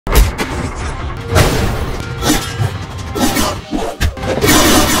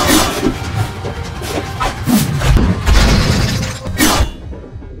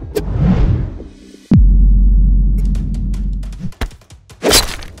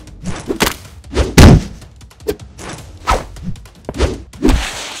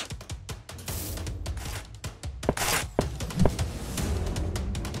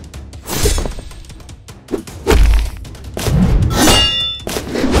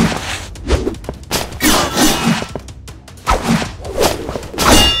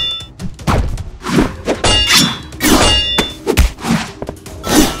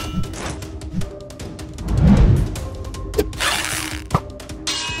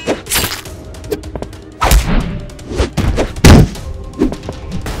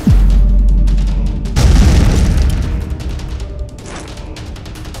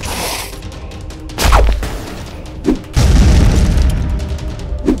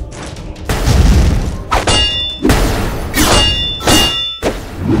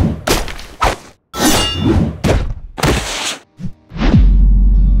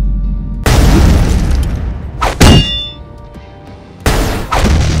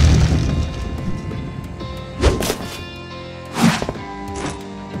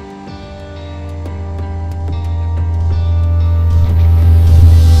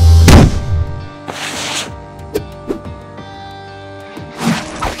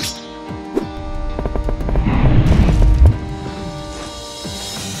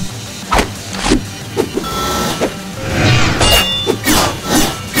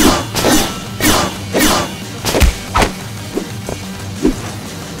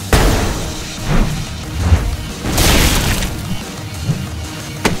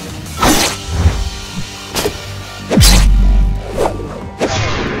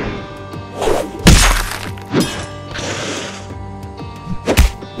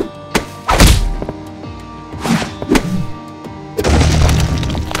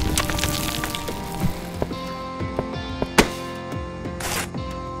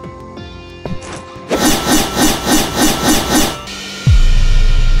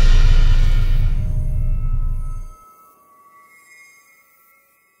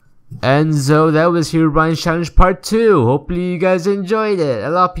And so that was HEROBRINE'S challenge part 2. Hopefully you guys enjoyed it. A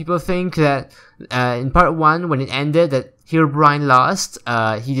lot of people think that in part 1 when it ended that HEROBRINE lost.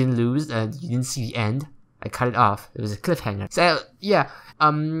 He didn't lose, and you didn't see the end. I cut it off. It was a cliffhanger. So yeah,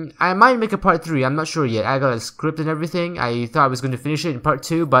 I might make a part 3. I'm not sure yet. I got a script and everything. I thought I was going to finish it in part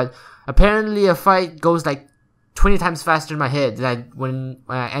 2, but apparently a fight goes like 20 times faster in my head than when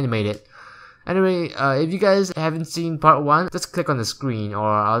I animate it. Anyway, if you guys haven't seen part 1, just click on the screen, or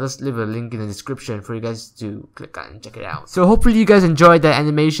I'll just leave a link in the description for you guys to click on and check it out. So hopefully you guys enjoyed that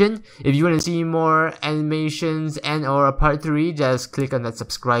animation. If you want to see more animations and or a part 3, just click on that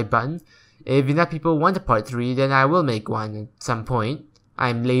subscribe button. If enough people want a part 3, then I will make one at some point.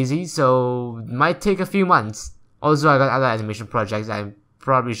 I'm lazy, so it might take a few months. Also, I got other animation projects I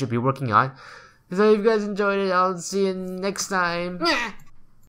probably should be working on. So if you guys enjoyed it, I'll see you next time.